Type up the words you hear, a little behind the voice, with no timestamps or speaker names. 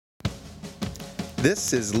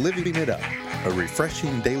This is Living It Up, a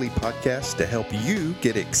refreshing daily podcast to help you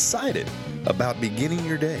get excited about beginning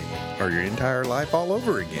your day or your entire life all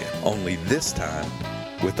over again. Only this time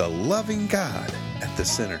with a loving God at the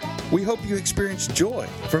center. We hope you experience joy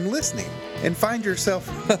from listening and find yourself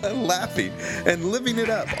laughing and living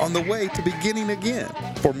it up on the way to beginning again.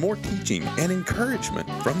 For more teaching and encouragement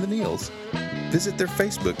from the Neals, visit their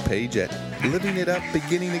Facebook page at Living It Up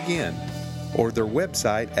Beginning Again or their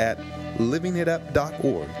website at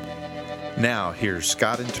livingitup.org. Now, here's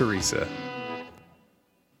Scott and Teresa.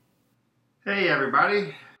 Hey,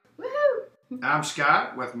 everybody. Woohoo! I'm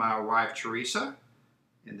Scott with my wife, Teresa,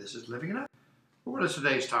 and this is Living It Up. What is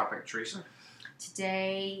today's topic, Teresa?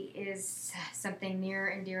 Today is something near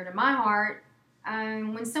and dear to my heart.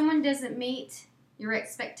 When someone doesn't meet your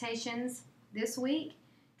expectations this week,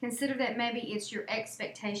 consider that maybe it's your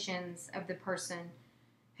expectations of the person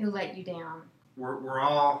who let you down. We're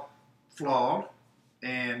all flawed,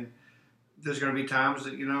 and there's going to be times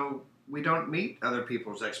that, we don't meet other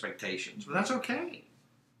people's expectations, but that's okay.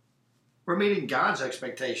 We're meeting God's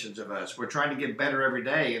expectations of us. We're trying to get better every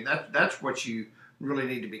day, and that's what you really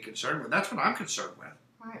need to be concerned with. That's what I'm concerned with.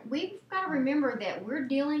 All right, we've got to remember that we're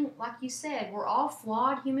dealing, like you said, we're all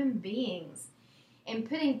flawed human beings, and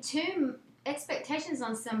putting too expectations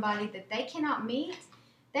on somebody that they cannot meet,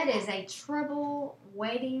 that is a trouble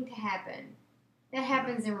waiting to happen. That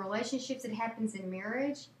happens in relationships. It happens in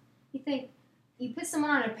marriage. You think, you put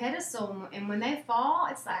someone on a pedestal, and when they fall,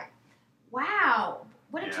 it's like, wow,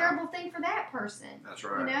 what a terrible thing for that person. That's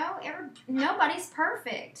right. Nobody's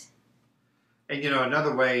perfect. And,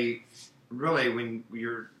 another way, really, when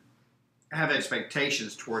you have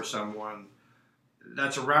expectations towards someone,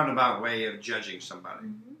 that's a roundabout way of judging somebody.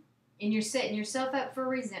 Mm-hmm. And you're setting yourself up for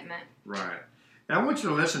resentment. Right. And I want you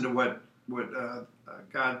to listen to what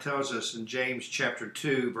God tells us in James chapter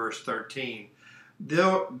 2, verse 13.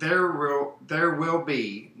 There will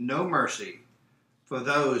be no mercy for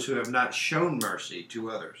those who have not shown mercy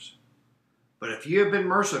to others. But if you have been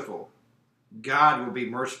merciful, God will be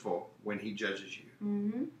merciful when He judges you.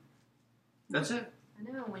 Mm-hmm. That's it.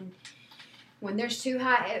 I know. When there's too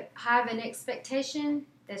high of an expectation,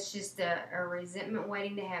 that's just a resentment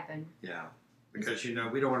waiting to happen. Yeah. Because, we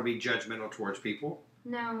don't want to be judgmental towards people.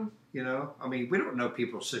 No. We don't know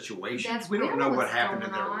people's situations. We don't know what happened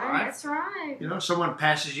in their life. That's right. Someone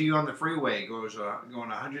passes you on the freeway, going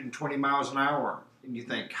 120 miles an hour, and you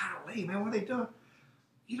think, golly, man, what are they doing?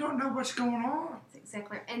 You don't know what's going on. That's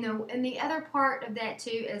exactly right. And the other part of that,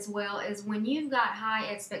 too, as well, is when you've got high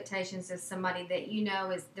expectations of somebody that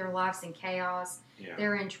is their life's in chaos,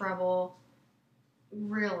 they're in trouble,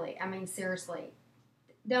 really, seriously,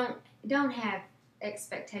 don't have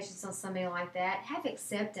expectations on somebody like that. Have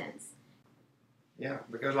acceptance. Yeah,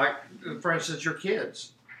 because for instance, your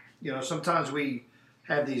kids, sometimes we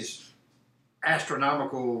have these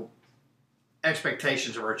astronomical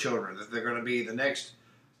expectations of our children that they're going to be the next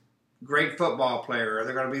great football player, or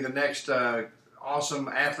they're going to be the next awesome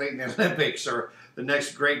athlete in the Olympics, or the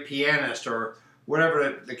next great pianist, or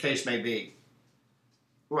whatever the case may be.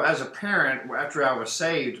 Well, as a parent, after I was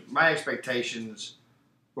saved, my expectations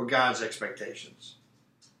were God's expectations.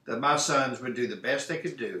 That my sons would do the best they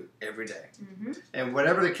could do every day. Mm-hmm. And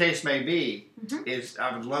whatever the case may be, is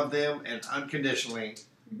I would love them and unconditionally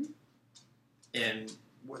and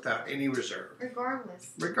without any reserve.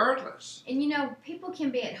 Regardless. And people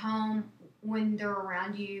can be at home when they're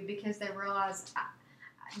around you because they realize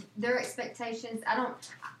their expectations, I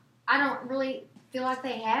don't really feel like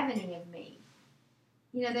they have any of me.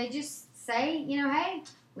 They just say, hey,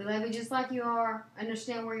 we love you just like you are.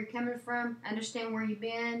 Understand where you're coming from. Understand where you've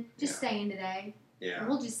been. Just stay in today. Yeah. And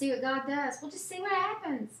we'll just see what God does. We'll just see what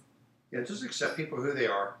happens. Yeah, just accept people who they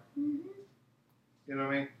are. Mm-hmm. You know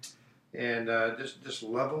what I mean? And just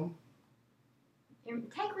love them. And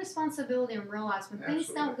take responsibility and realize when things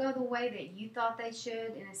don't go the way that you thought they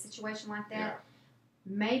should in a situation like that,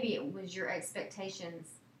 maybe it was your expectations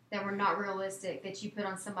that were not realistic that you put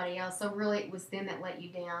on somebody else. So really it was them that let you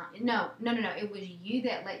down. No. It was you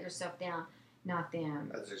that let yourself down, not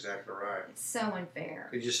them. That's exactly right. It's so unfair.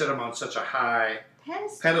 Because you set them on such a high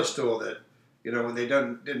pedestal that, when they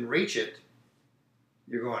didn't reach it,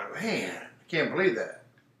 you're going, man, I can't believe that.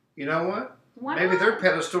 You know what? Maybe their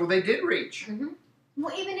pedestal they did reach. Mm-hmm.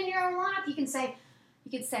 Well, even in your own life, you could say,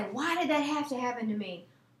 why did that have to happen to me?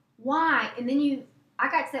 Why? And then I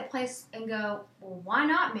got to that place and go, well, why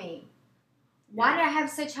not me? Why did I have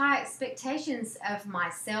such high expectations of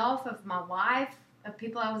myself, of my wife, of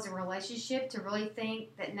people I was in a relationship to really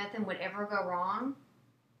think that nothing would ever go wrong?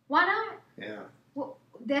 Why not? Yeah. Well,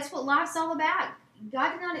 that's what life's all about.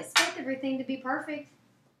 God did not expect everything to be perfect.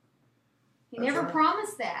 He That's never right.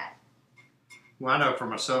 promised that. Well, I know for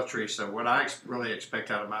myself, Teresa, what I really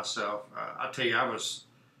expect out of myself, I tell you, I was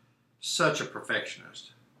such a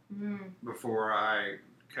perfectionist before I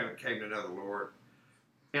came to know the Lord.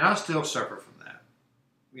 And I still suffer from that,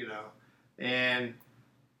 you know.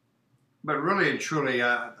 But really and truly,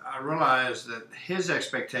 I realized that His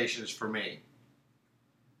expectations for me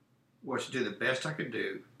was to do the best I could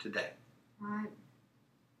do today. Right.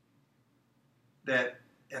 That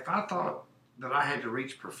if I thought that I had to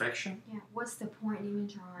reach perfection, Yeah. What's the point in even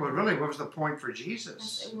trying? well, really, what was the point for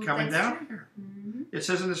Jesus Well, coming that's down true. here? Mm-hmm. It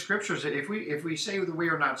says in the scriptures that if we say that we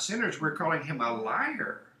are not sinners, we're calling Him a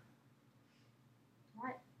liar.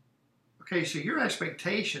 Right. Okay, so your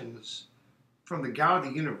expectations from the God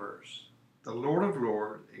of the universe, the Lord of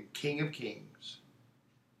Lords and King of Kings,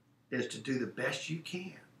 is to do the best you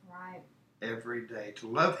can Right. every day, to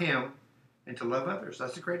love Him and to love others.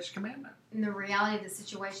 That's the greatest commandment. And the reality of the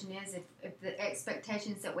situation is, if the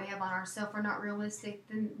expectations that we have on ourselves are not realistic,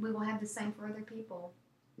 then we will have the same for other people.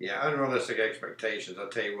 Yeah, unrealistic expectations. I'll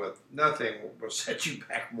tell you what, nothing will set you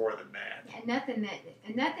back more than that.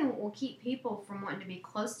 And nothing will keep people from wanting to be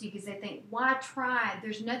close to you because they think, why try?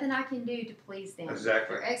 There's nothing I can do to please them.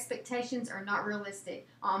 Exactly. Their expectations are not realistic.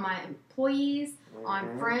 On my employees, on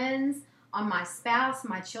Mhm. friends, on my spouse,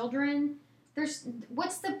 my children.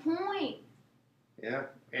 What's the point? Yeah,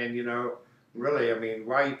 and you know, really, I mean,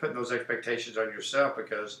 why are you putting those expectations on yourself?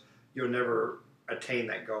 Because you'll never attain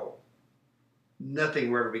that goal.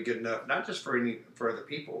 Nothing will ever be good enough, not just for other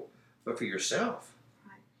people, but for yourself.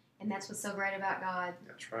 And that's what's so great about God.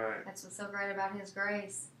 That's right. That's what's so great about His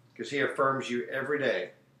grace. Because He affirms you every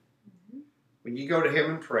day. Mm-hmm. When you go to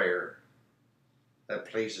Him in prayer, that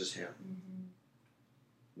pleases Him. Mm-hmm.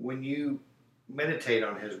 When you meditate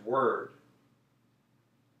on His Word,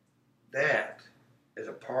 that is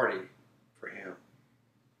a party for Him.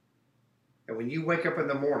 And when you wake up in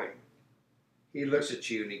the morning, He looks at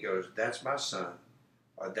you and He goes, that's my son,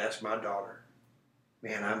 or that's my daughter.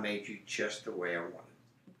 Man, I made you just the way I wanted.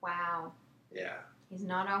 Wow. Yeah. He's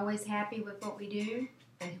not always happy with what we do,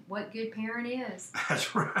 and what good parent is.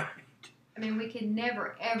 That's right. I mean, we could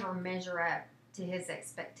never ever measure up to His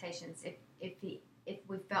expectations if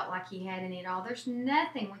we felt like He had any at all. There's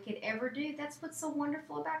nothing we could ever do. That's what's so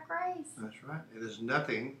wonderful about grace. That's right. There's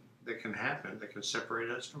nothing that can happen that can separate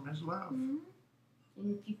us from His love. Mm-hmm.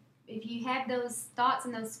 And if you have those thoughts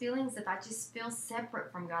and those feelings, if I just feel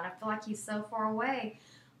separate from God, I feel like He's so far away,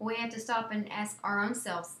 we have to stop and ask our own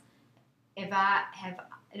selves, do I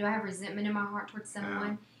have resentment in my heart towards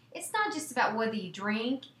someone? Yeah. It's not just about whether you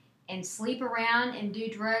drink and sleep around and do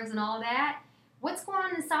drugs and all of that. What's going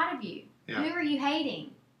on inside of you? Yeah. Who are you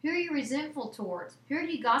hating? Who are you resentful towards? Who are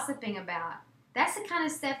you gossiping about? That's the kind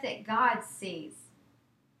of stuff that God sees.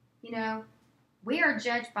 You know, we are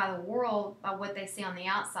judged by the world by what they see on the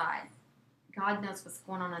outside. God knows what's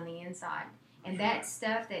going on the inside. And that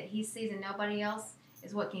stuff that He sees and nobody else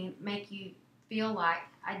is what can make you feel like,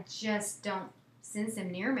 I just don't sense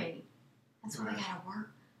Him near me. That's why we gotta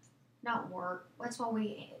work. Not work. That's why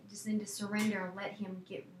we just need to surrender and let Him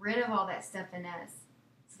get rid of all that stuff in us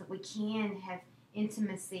so that we can have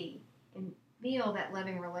intimacy and feel that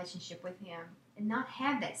loving relationship with Him and not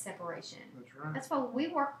have that separation. That's right. That's why we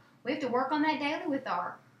work. We have to work on that daily with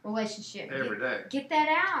our relationship. Every day. Get that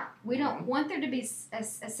out. We don't want there to be a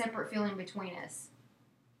separate feeling between us.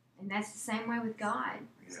 And that's the same way with God.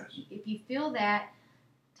 Yes. So if you feel that,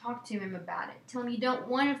 talk to Him about it. Tell Him you don't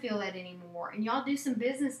want to feel that anymore. And y'all do some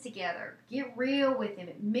business together. Get real with Him.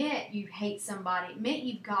 Admit you hate somebody. Admit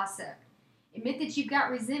you've gossiped. Admit that you've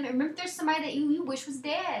got resentment. Remember, if there's somebody that you wish was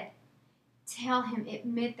dead. Tell Him.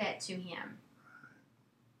 Admit that to Him.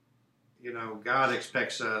 You know, God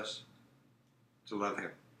expects us to love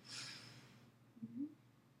Him. Mm-hmm.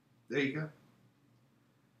 There you go.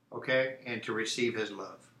 Okay? And to receive His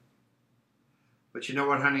love. But you know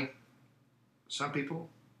what, honey? Some people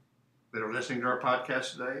that are listening to our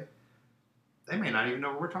podcast today, they may not even know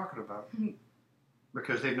what we're talking about. Mm-hmm.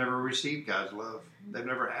 Because they've never received God's love. Mm-hmm. They've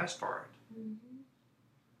never asked for it. Mm-hmm.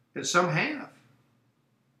 And some have.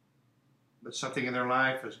 But something in their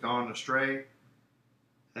life has gone astray.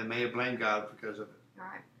 And may have blamed God because of it.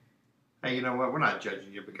 Right. Hey, you know what? We're not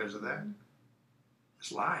judging you because of that. Mm-hmm.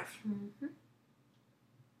 It's life. Mm-hmm.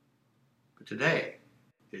 But today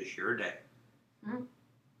is your day. Mm-hmm.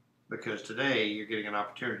 Because today you're getting an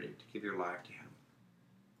opportunity to give your life to Him.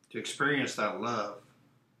 To experience that love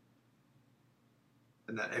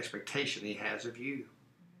and that expectation He has of you,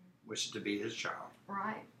 which is to be His child.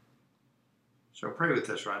 Right. So pray with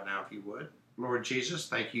us right now if you would. Lord Jesus,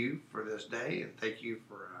 thank You for this day, and thank You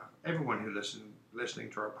for everyone who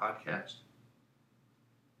listening to our podcast.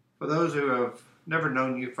 For those who have never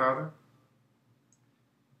known you, Father,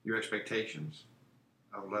 your expectations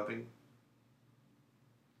of loving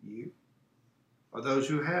you, or those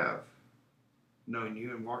who have known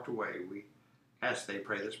you and walked away, we ask they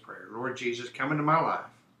pray this prayer. Lord Jesus, come into my life.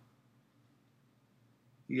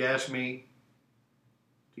 You asked me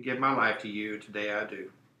to give my life to you. Today I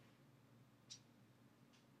do.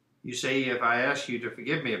 You say if I ask you to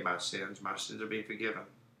forgive me of my sins will be forgiven.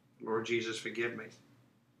 Lord Jesus, forgive me.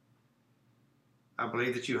 I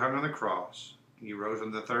believe that you hung on the cross and you rose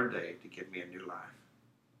on the third day to give me a new life.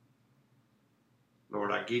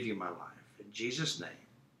 Lord, I give you my life. In Jesus' name,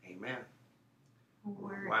 amen.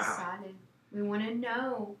 We're Wow. excited. We want to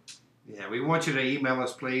know. Yeah, we want you to email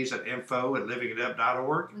us, please, at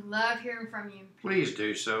info@livingitup.org. We love hearing from you. Please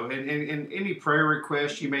do so. And any prayer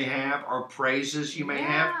requests you may have or praises you may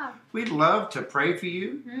have, we'd love to pray for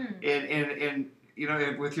you. Mm-hmm. And you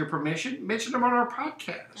know, with your permission, mention them on our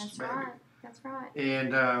podcast. That's maybe. right. That's right.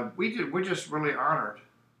 And we're just really honored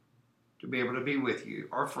to be able to be with you,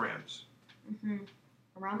 our friends. Mm-hmm.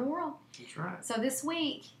 Around the world. That's right. So this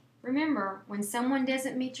week, remember, when someone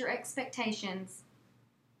doesn't meet your expectations,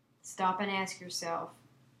 stop and ask yourself,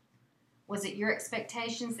 was it your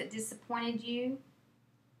expectations that disappointed you?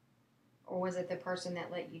 Or was it the person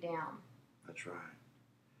that let you down? That's right.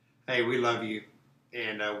 Hey, we love you.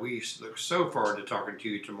 And we look so forward to talking to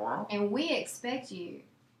you tomorrow. And we expect you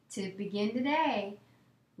to begin today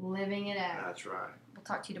living it up. That's right. We'll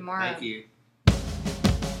talk to you tomorrow. Thank you.